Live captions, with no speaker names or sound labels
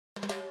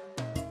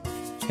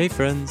Hey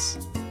friends!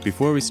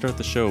 Before we start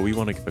the show, we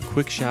want to give a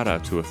quick shout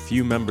out to a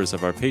few members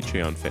of our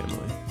Patreon family.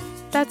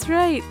 That's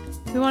right.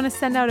 We want to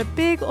send out a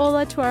big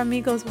hola to our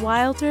amigos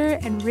Wilder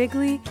and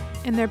Wrigley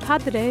and their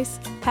padres,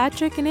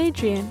 Patrick and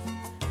Adrian.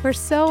 We're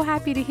so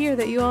happy to hear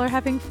that you all are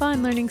having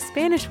fun learning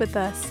Spanish with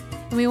us.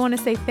 And we want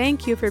to say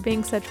thank you for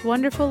being such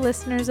wonderful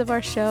listeners of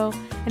our show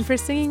and for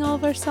singing all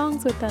of our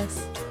songs with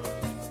us.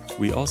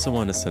 We also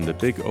want to send a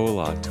big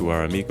hola to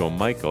our amigo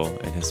Michael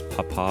and his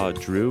papa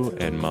Drew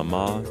and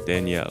mama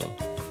Danielle.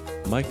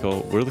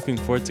 Michael, we're looking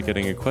forward to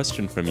getting a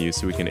question from you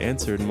so we can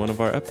answer it in one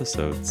of our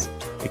episodes.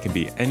 It can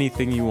be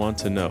anything you want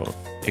to know.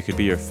 It could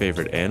be your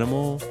favorite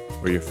animal,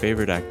 or your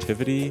favorite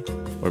activity,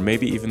 or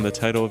maybe even the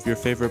title of your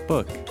favorite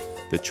book.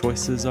 The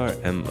choices are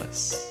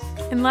endless.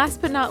 And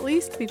last but not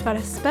least, we've got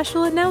a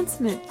special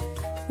announcement.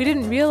 We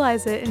didn't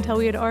realize it until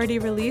we had already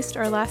released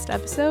our last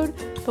episode,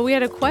 but we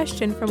had a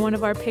question from one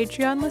of our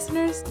Patreon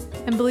listeners,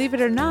 and believe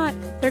it or not,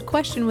 their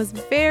question was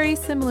very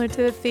similar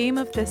to the theme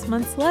of this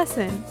month's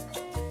lesson.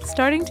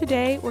 Starting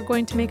today, we're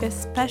going to make a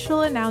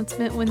special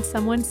announcement when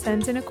someone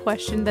sends in a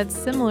question that's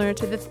similar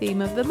to the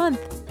theme of the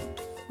month.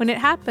 When it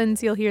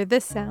happens, you'll hear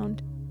this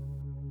sound.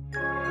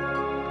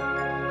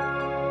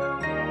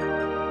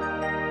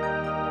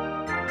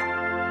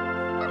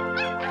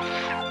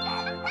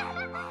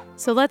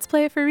 So let's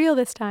play it for real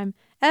this time.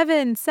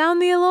 Evan,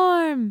 sound the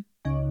alarm!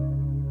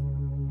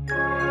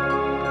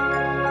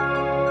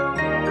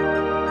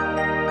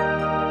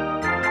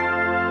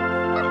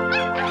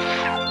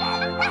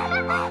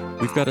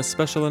 We've got a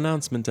special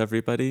announcement,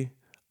 everybody.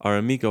 Our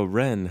amigo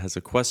Ren has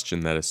a question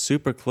that is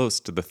super close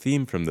to the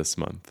theme from this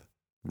month.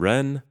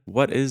 Ren,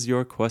 what is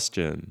your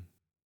question?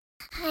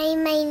 Hi,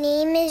 my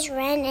name is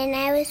Ren, and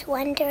I was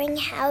wondering,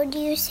 how do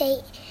you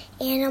say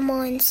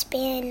animal in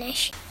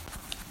Spanish?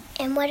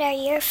 And what are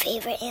your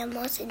favorite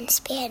animals in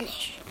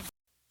Spanish?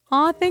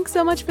 Aw, thanks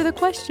so much for the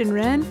question,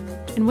 Ren.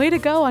 And way to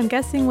go on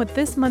guessing what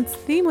this month's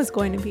theme was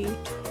going to be.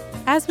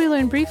 As we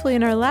learned briefly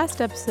in our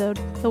last episode,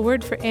 the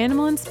word for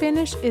animal in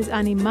Spanish is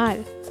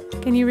animal.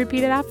 Can you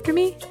repeat it after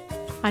me?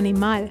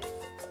 Animal.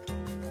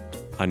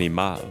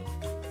 Animal.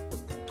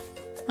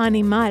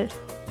 Animal.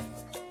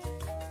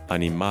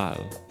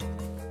 Animal.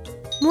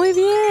 Muy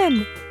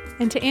bien!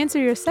 And to answer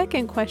your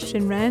second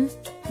question, Ren,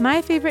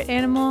 my favorite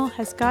animal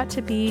has got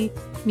to be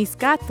mis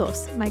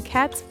gatos, my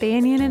cats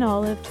Banyan and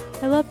Olive.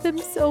 I love them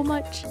so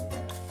much.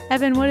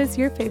 Evan, what is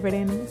your favorite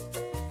animal?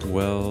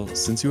 Well,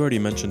 since you already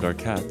mentioned our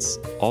cats,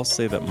 I'll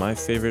say that my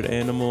favorite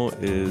animal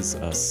is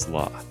a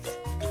sloth.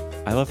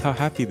 I love how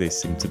happy they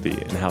seem to be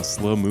and how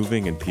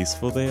slow-moving and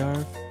peaceful they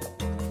are.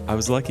 I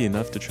was lucky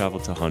enough to travel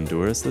to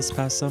Honduras this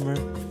past summer,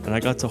 and I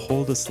got to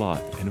hold a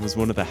sloth, and it was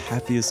one of the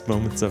happiest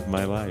moments of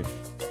my life.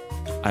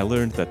 I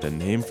learned that the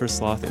name for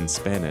sloth in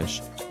Spanish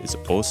is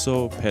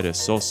oso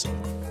perezoso,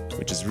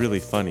 which is really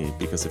funny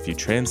because if you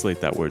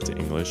translate that word to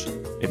English,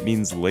 it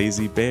means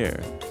lazy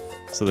bear.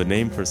 So the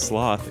name for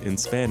sloth in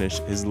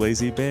Spanish is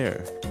lazy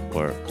bear,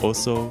 or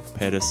oso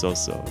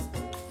perezoso.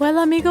 Well,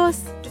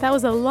 amigos, that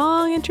was a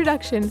long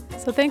introduction,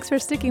 so thanks for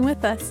sticking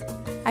with us.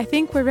 I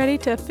think we're ready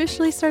to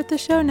officially start the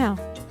show now.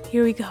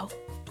 Here we go.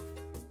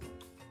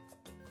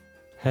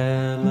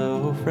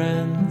 Hello,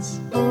 friends.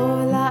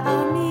 Hola,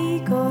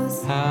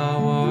 amigos.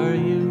 How are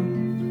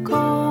you?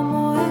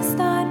 ¿Cómo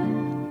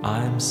están?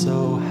 I'm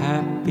so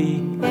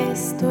happy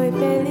Estoy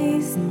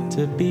feliz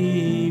to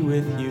be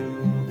with you.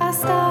 a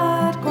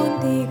estar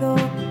contigo.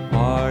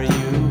 Are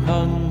you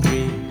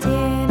hungry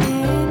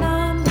Tienen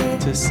hambre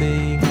to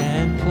sing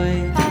and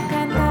play? a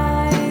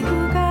cantar y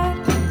jugar.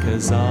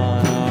 'Cause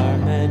on our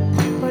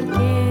menu Porque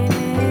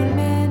en el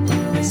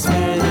menú is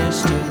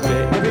Spanish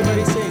today.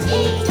 Everybody sing.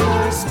 Eat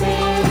your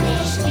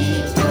Spanish,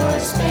 eat your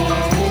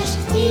Spanish,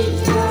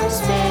 eat your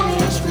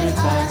Spanish with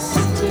us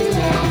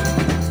today.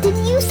 Did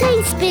you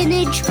say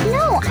spinach?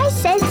 No, I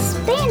said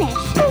Spanish.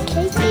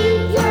 Okay.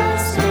 Eat your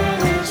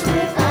Spanish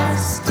with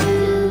us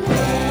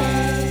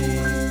today.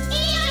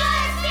 Eat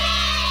your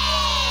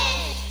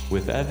Spanish!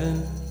 With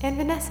Evan. and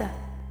Vanessa.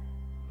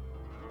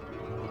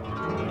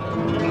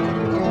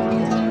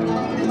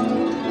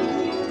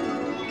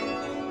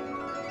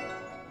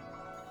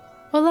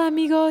 Hola,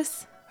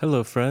 amigos.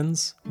 Hello,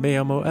 friends. Me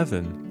llamo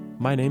Evan.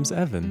 My name's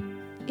Evan.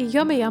 Y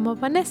yo me llamo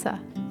Vanessa,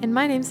 and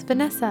my name's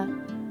Vanessa.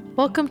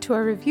 Welcome to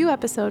our review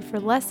episode for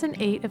Lesson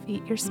 8 of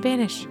Eat Your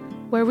Spanish,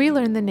 where we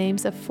learn the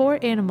names of 4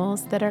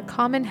 animals that are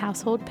common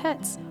household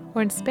pets,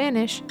 or in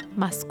Spanish,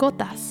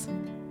 mascotas.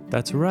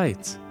 That's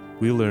right.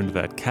 We learned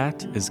that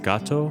cat is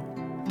gato,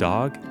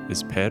 dog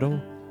is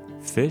perro,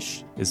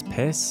 fish is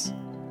pez,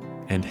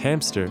 and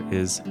hamster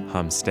is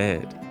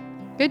hamster.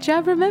 Good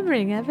job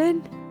remembering,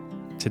 Evan.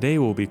 Today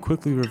we'll be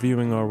quickly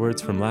reviewing our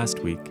words from last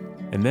week,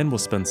 and then we'll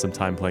spend some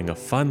time playing a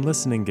fun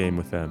listening game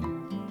with them.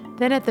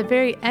 Then at the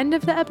very end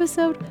of the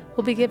episode,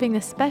 we'll be giving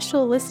a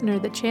special listener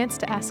the chance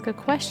to ask a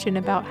question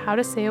about how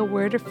to say a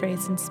word or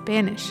phrase in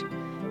Spanish.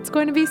 It's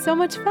going to be so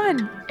much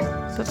fun.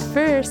 But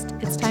first,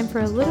 it's time for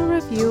a little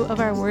review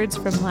of our words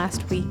from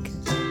last week.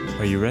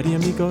 Are you ready,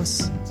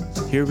 amigos?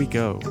 Here we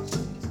go.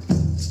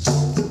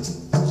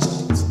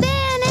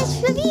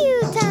 Spanish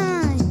review time!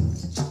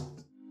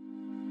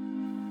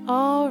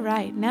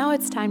 right, now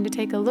it's time to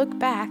take a look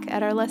back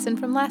at our lesson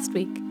from last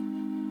week.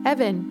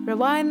 Evan,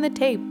 rewind the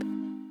tape.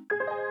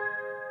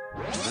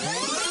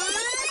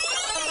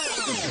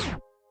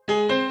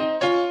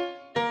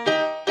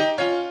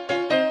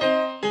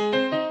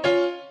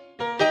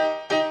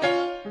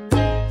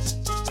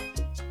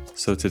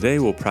 So today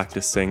we'll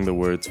practice saying the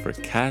words for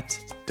cat,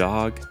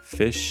 dog,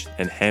 fish,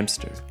 and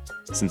hamster,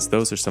 since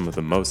those are some of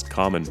the most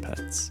common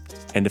pets.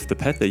 And if the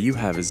pet that you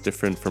have is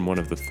different from one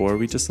of the 4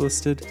 we just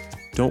listed,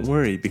 don't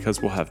worry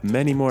because we'll have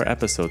many more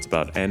episodes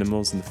about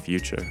animals in the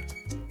future.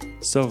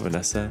 So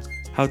Vanessa,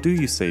 how do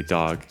you say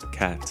dog,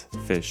 cat,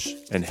 fish,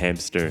 and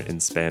hamster in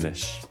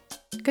Spanish?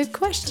 Good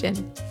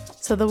question.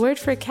 So the word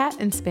for cat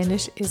in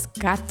Spanish is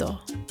gato.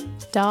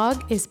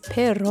 Dog is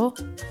perro,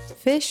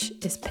 fish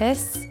is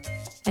pez,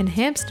 and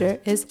hamster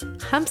is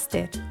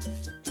hámster.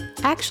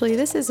 Actually,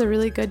 this is a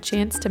really good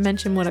chance to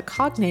mention what a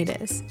cognate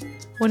is.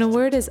 When a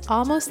word is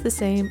almost the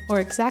same or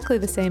exactly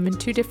the same in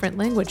 2 different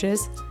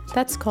languages,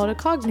 that's called a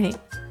cognate.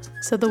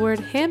 So the word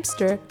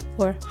hamster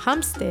or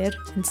hámster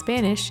in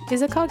Spanish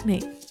is a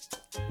cognate.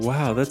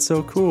 Wow, that's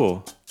so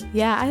cool.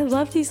 Yeah, I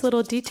love these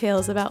little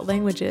details about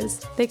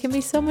languages. They can be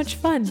so much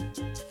fun.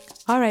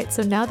 Alright,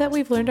 so now that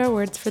we've learned our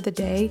words for the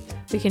day,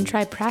 we can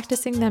try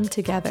practicing them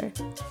together.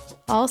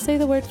 I'll say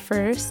the word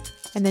first,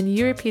 and then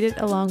you repeat it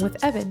along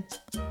with Evan.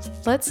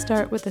 Let's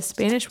start with the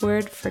Spanish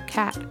word for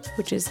cat,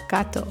 which is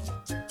gato.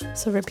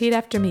 So repeat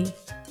after me.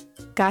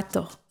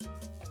 Gato,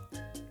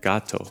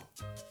 Gato,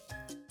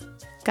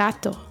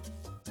 gato.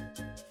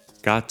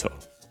 gato.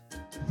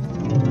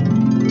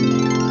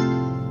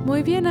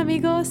 Muy bien,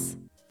 amigos.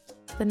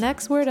 The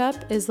next word up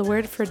is the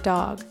word for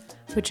dog,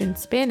 which in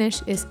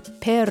Spanish is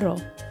perro.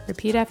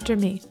 Repeat after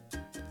me.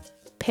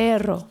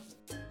 Perro,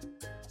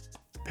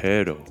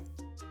 Pero,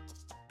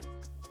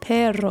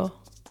 perro.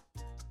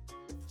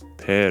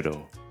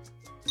 pero.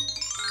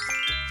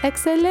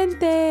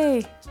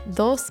 Excelente!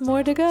 2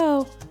 more to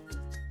go.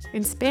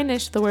 In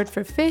Spanish, the word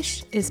for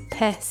fish is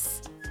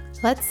pez.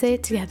 Let's say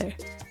it together.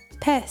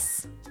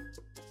 Pez,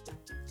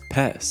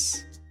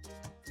 Pez,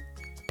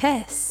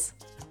 pez.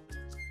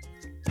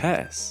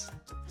 pez.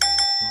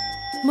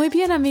 Muy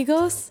bien,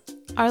 amigos.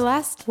 Our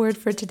last word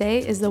for today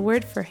is the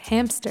word for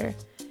hamster.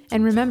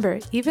 And remember,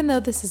 even though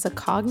this is a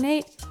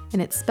cognate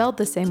and it's spelled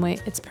the same way,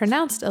 it's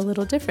pronounced a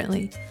little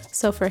differently.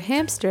 So for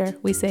hamster,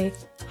 we say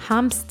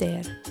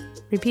hámster.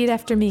 Repeat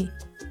after me.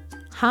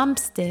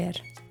 Hámster,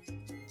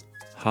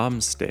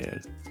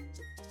 Hamster,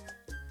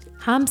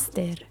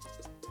 hámster.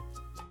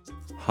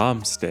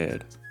 hamster.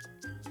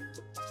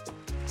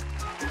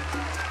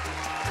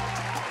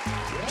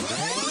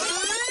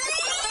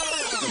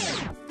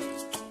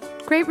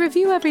 Great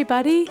review,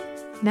 everybody.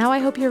 Now I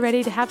hope you're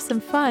ready to have some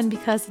fun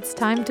because it's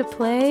time to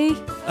play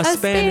A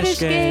Spanish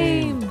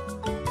game.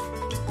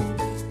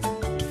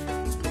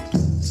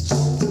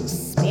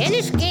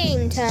 Spanish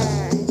game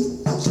time.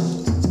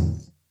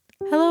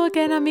 Hello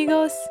again,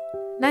 amigos.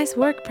 Nice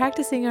work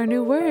practicing our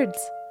new words.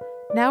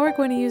 Now we're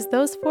going to use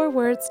those 4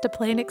 words to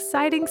play an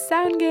exciting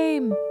sound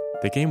game.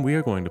 The game we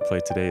are going to play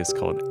today is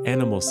called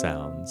Animal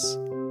Sounds.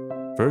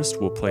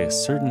 First, we'll play a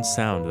certain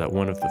sound that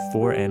one of the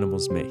 4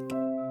 animals make.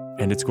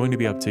 And it's going to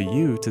be up to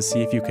you to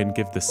see if you can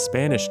give the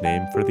Spanish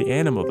name for the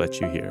animal that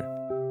you hear.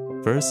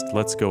 First,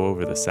 let's go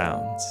over the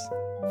sounds.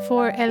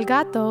 For el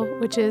gato,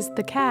 which is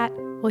the cat,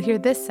 we'll hear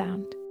this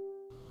sound.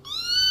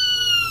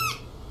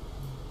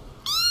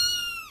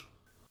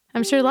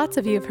 I'm sure lots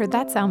of you have heard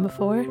that sound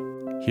before.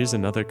 Here's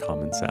another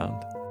common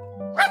sound.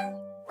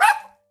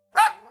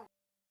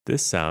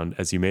 This sound,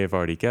 as you may have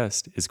already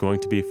guessed, is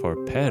going to be for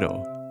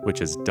perro, which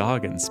is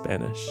dog in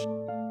Spanish.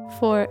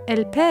 For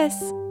el pez,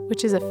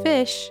 which is a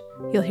fish,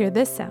 you'll hear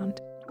this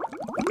sound.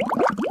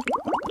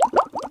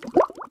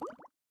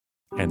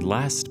 And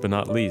last but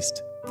not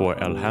least, for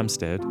el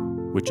hámster,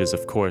 which is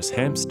of course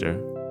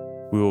hamster,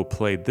 we will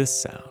play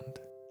this sound.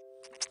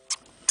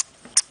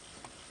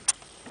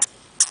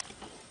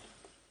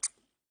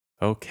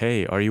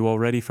 Okay, are you all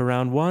ready for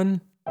round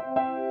 1?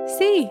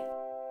 See,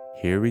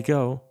 Here we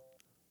go.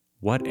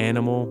 What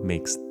animal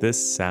makes this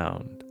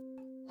sound?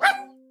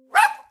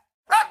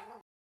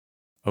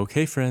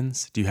 Okay,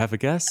 friends, do you have a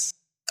guess?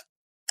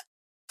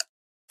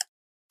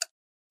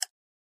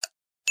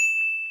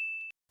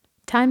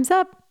 time's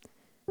up.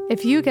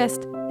 If you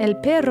guessed el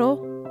perro,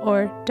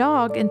 or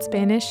dog in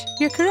Spanish,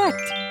 you're correct.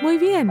 Muy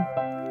bien.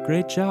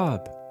 Great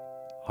job.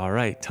 All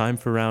right, time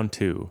for round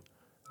 2.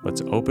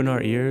 Let's open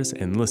our ears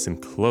and listen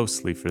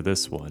closely for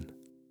this one.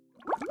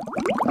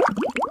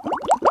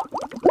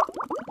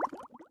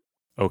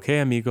 Okay,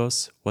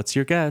 amigos, what's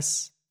your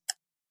guess?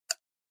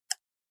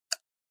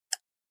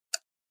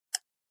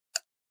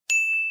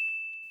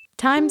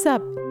 Time's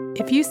up.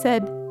 If you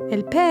said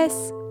el pez,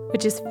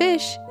 which is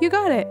fish, you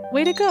got it.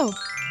 Way to go.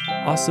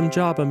 Awesome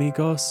job,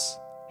 amigos.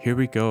 Here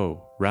we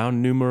go,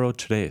 round numero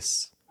 3.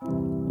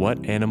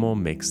 What animal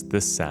makes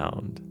this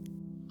sound?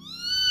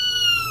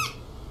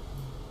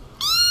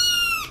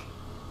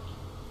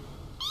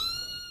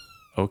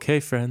 Okay,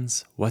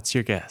 friends, what's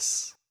your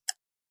guess?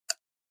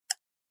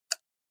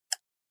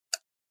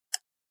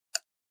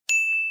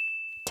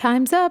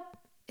 Time's up.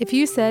 If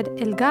you said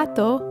el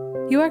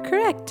gato, you are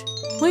correct.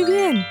 Muy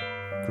bien.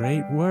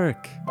 Great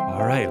work.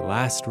 All right,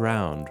 last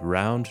round,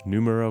 round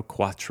numero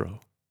cuatro.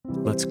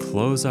 Let's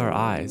close our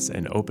eyes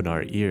and open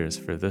our ears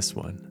for this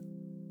one.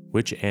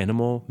 Which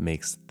animal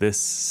makes this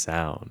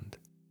sound?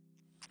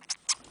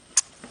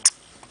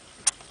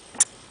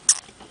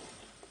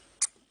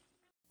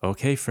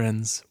 Okay,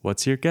 friends,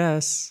 what's your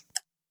guess?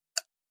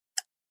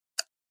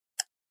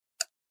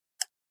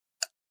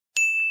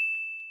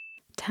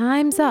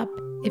 Time's up.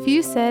 If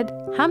you said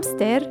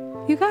hamster,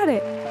 you got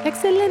it.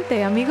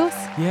 Excelente, amigos.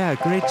 Yeah,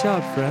 great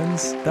job,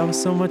 friends. That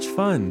was so much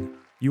fun.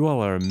 You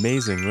all are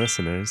amazing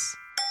listeners.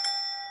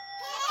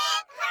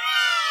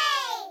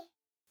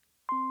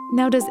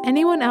 Now, does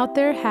anyone out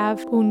there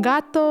have un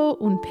gato,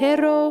 un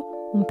perro,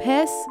 un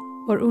pez,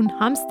 or un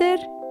hamster?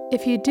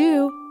 If you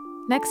do,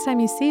 next time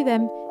you see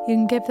them, you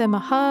can give them a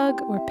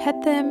hug or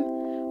pet them,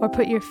 or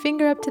put your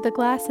finger up to the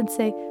glass and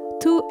say,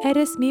 Tú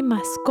eres mi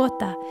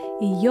mascota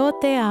y yo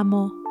te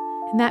amo.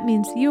 And that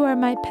means you are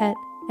my pet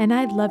and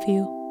I love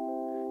you.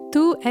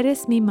 Tú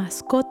eres mi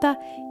mascota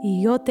y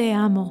yo te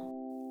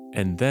amo.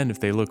 And then if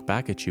they look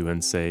back at you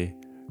and say,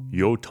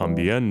 Yo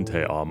también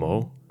te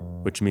amo,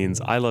 which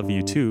means I love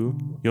you too,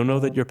 you'll know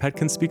that your pet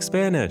can speak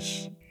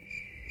Spanish.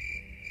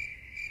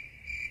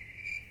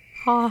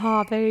 Ha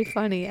ha, very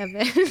funny,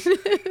 Evan.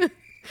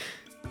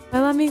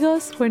 Well,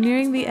 amigos, we're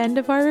nearing the end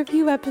of our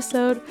review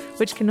episode,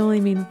 which can only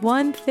mean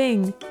one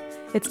thing.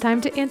 It's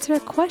time to answer a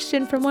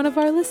question from one of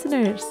our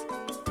listeners.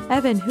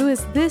 Evan, who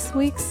is this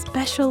week's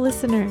special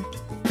listener?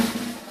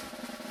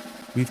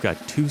 We've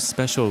got 2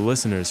 special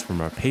listeners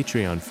from our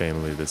Patreon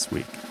family this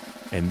week,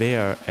 and they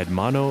are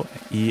Hermano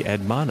y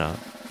Hermana,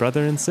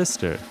 brother and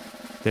sister.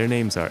 Their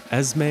names are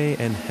Esme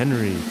and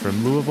Henry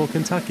from Louisville,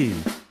 Kentucky.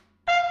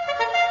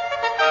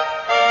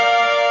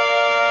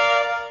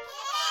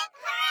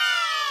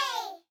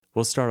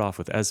 We'll start off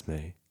with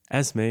Esme.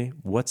 Esme,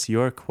 what's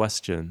your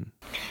question?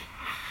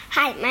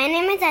 Hi, my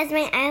name is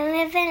Esme. I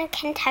live in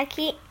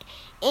Kentucky,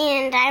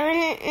 and I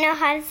want to know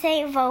how to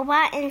say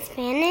robot in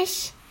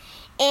Spanish.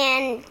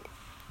 And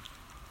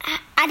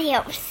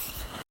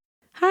adios.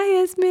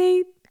 Hi,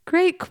 Esme.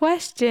 Great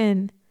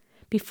question.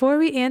 Before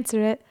we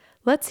answer it,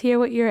 let's hear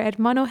what your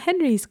hermano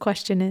Henry's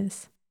question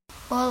is.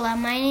 Hola,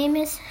 my name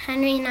is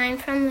Henry, and I'm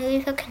from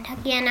Louisville,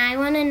 Kentucky, and I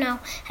want to know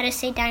how to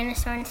say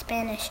dinosaur in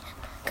Spanish.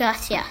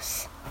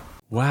 Gracias.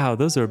 Wow,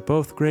 those are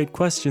both great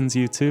questions,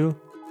 you two.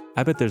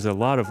 I bet there's a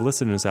lot of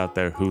listeners out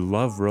there who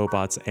love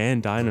robots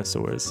and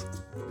dinosaurs.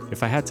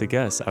 If I had to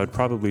guess, I would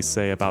probably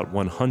say about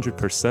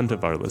 100%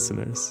 of our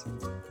listeners.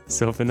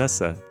 So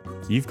Vanessa,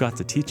 you've got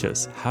to teach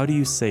us, how do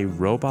you say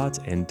robot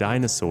and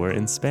dinosaur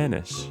in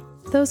Spanish?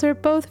 Those are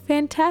both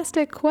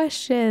fantastic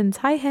questions.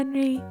 Hi,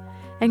 Henry.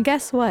 And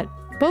guess what?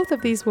 Both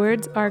of these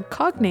words are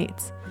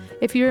cognates.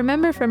 If you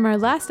remember from our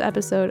last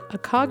episode, a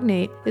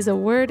cognate is a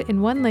word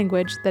in one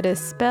language that is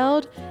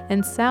spelled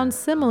and sounds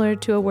similar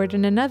to a word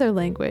in another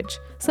language.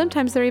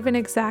 Sometimes they're even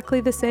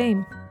exactly the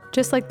same,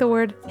 just like the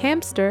word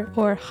hamster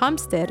or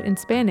hámster in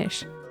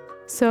Spanish.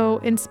 So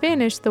in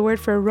Spanish, the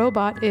word for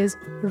robot is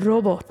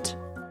robot.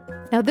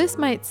 Now this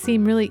might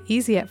seem really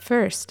easy at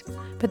first,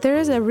 but there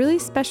is a really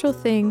special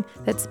thing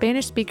that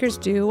Spanish speakers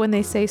do when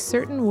they say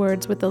certain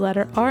words with the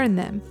letter R in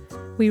them.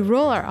 We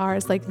roll our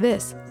R's like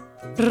this.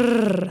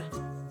 Rrr.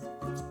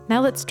 Now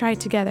let's try it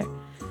together.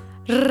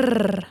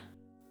 Rrr.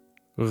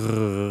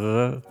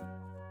 Rrr.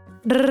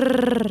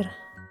 Rrr.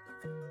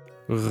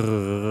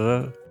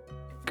 Rrr.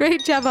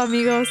 Great job,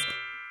 amigos.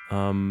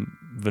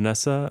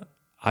 Vanessa,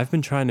 I've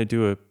been trying to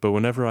do it, but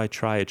whenever I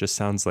try, it just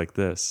sounds like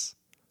this.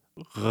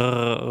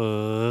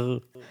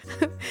 Rrr.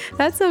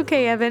 That's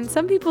okay, Evan.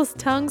 Some people's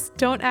tongues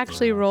don't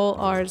actually roll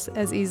R's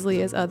as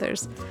easily as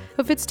others.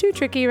 If it's too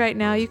tricky right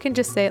now, you can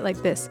just say it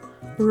like this.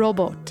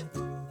 Robot.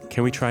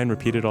 Can we try and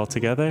repeat it all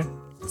together?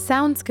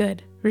 Sounds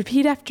good.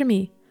 Repeat after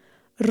me.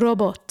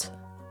 Robot.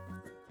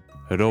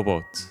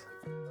 Robot.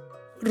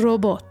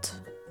 Robot.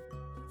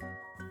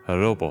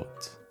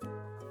 Robot.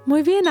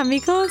 Muy bien,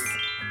 amigos.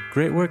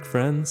 Great work,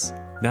 friends.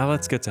 Now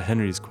let's get to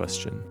Henry's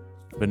question.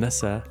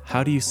 Vanessa,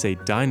 how do you say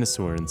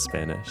dinosaur in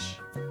Spanish?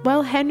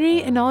 Well,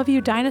 Henry and all of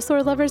you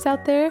dinosaur lovers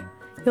out there,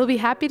 you'll be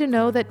happy to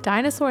know that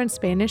dinosaur in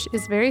Spanish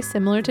is very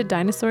similar to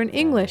dinosaur in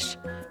English.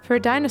 For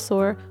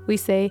dinosaur, we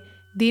say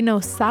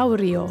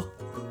dinosaurio.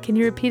 Can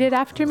you repeat it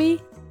after me?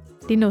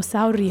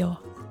 Dinosaurio.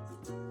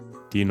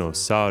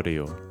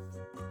 Dinosaurio.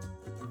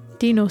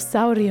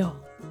 Dinosaurio.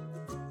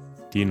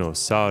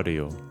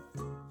 Dinosaurio.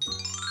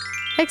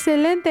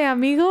 Excelente,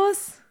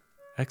 amigos.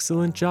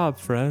 Excellent job,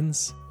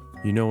 friends.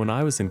 You know, when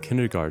I was in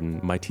kindergarten,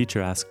 my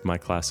teacher asked my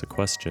class a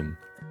question.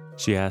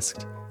 She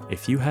asked,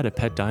 if you had a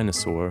pet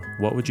dinosaur,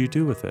 what would you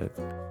do with it?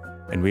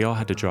 And we all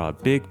had to draw a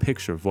big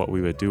picture of what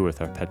we would do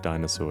with our pet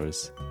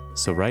dinosaurs.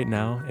 So right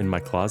now, in my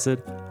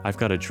closet, I've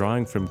got a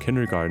drawing from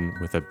kindergarten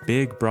with a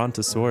big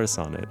brontosaurus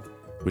on it,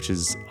 which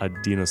is a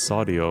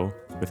dinosaurio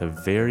with a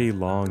very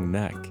long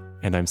neck.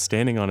 And I'm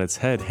standing on its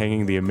head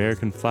hanging the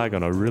American flag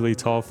on a really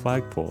tall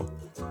flagpole.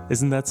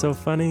 Isn't that so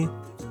funny?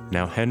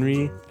 Now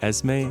Henry,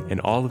 Esme,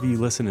 and all of you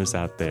listeners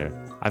out there,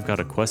 I've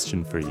got a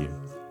question for you.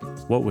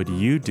 What would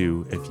you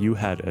do if you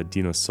had a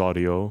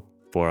dinosaurio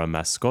for a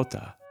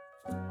mascota?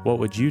 What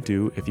would you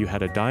do if you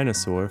had a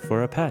dinosaur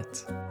for a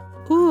pet?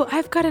 Ooh,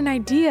 I've got an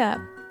idea.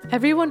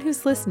 Everyone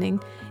who's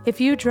listening, if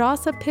you draw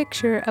us a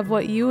picture of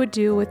what you would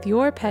do with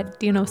your pet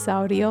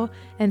dinosaurio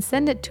and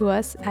send it to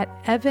us at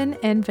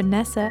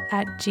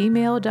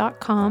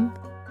evanandvanessa@gmail.com,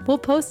 we'll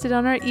post it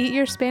on our Eat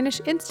Your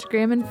Spanish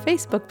Instagram and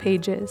Facebook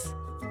pages.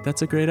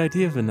 That's a great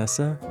idea,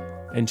 Vanessa.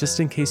 And just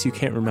in case you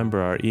can't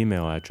remember our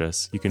email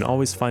address, you can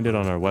always find it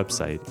on our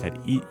website at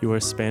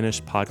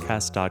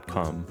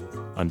eatyourspanishpodcast.com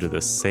under the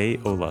Say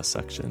Hola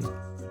section.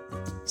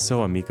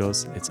 So,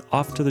 amigos, it's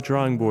off to the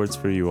drawing boards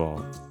for you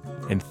all.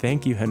 And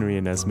thank you, Henry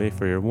and Esme,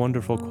 for your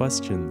wonderful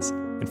questions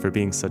and for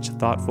being such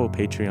thoughtful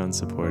Patreon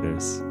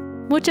supporters.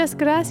 Muchas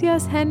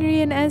gracias,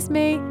 Henry and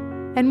Esme.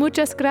 And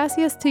muchas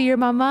gracias to your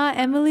mama,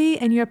 Emily,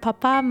 and your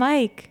papa,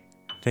 Mike.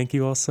 Thank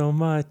you all so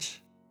much.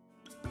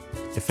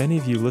 If any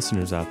of you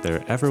listeners out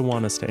there ever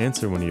want us to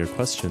answer one of your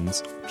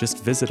questions,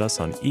 just visit us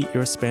on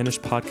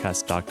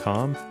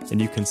eatyourspanishpodcast.com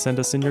and you can send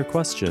us in your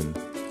question.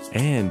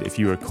 And if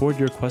you record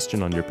your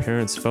question on your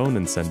parents' phone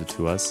and send it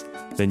to us,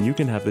 then you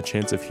can have the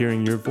chance of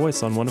hearing your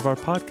voice on one of our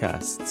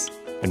podcasts.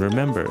 And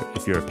remember,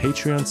 if you're a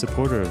Patreon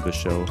supporter of the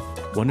show,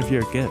 one of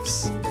your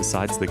gifts,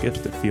 besides the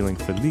gift of feeling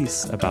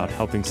feliz about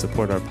helping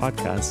support our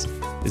podcast,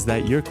 is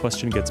that your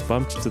question gets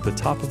bumped to the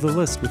top of the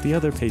list with the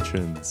other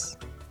patrons.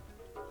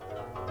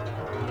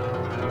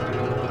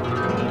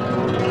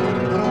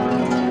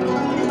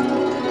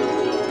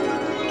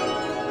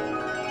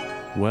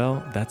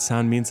 Well, that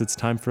sound means it's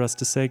time for us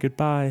to say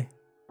goodbye.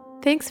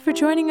 Thanks for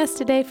joining us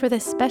today for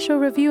this special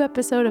review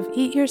episode of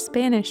Eat Your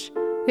Spanish.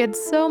 We had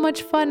so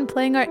much fun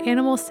playing our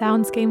animal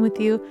sounds game with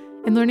you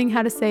and learning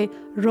how to say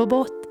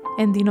robot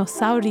and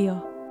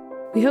dinosaurio.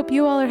 We hope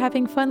you all are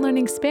having fun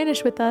learning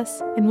Spanish with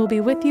us, and we'll be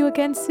with you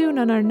again soon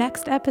on our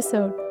next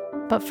episode.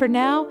 But for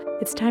now,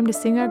 it's time to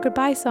sing our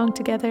goodbye song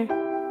together.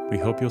 We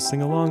hope you'll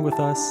sing along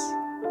with us.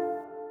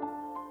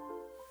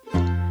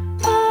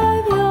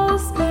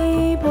 Adiós,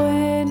 mi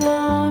buen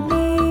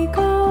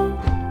amigo.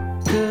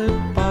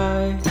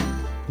 Goodbye,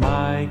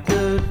 my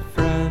good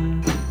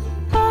friend.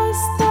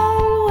 Hasta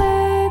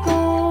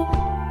luego.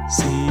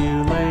 See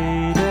you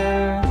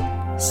later.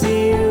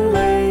 See you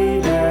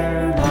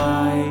later,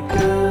 my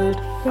good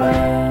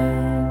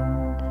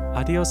friend.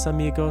 Adios,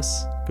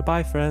 amigos.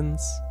 Goodbye,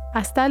 friends.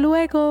 Hasta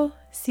luego.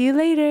 See you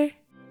later.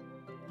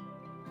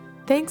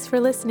 Thanks for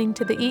listening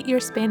to the Eat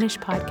Your Spanish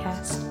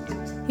podcast.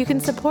 You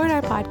can support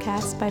our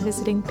podcast by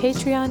visiting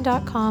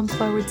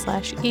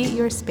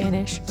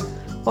patreon.com/eatyourspanish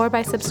or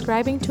by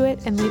subscribing to it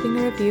and leaving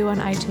a review on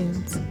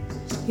iTunes.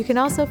 You can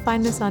also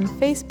find us on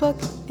Facebook,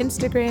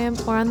 Instagram,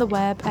 or on the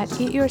web at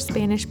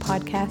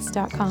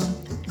eatyourspanishpodcast.com.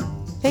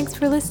 Thanks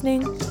for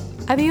listening.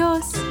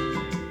 Adios!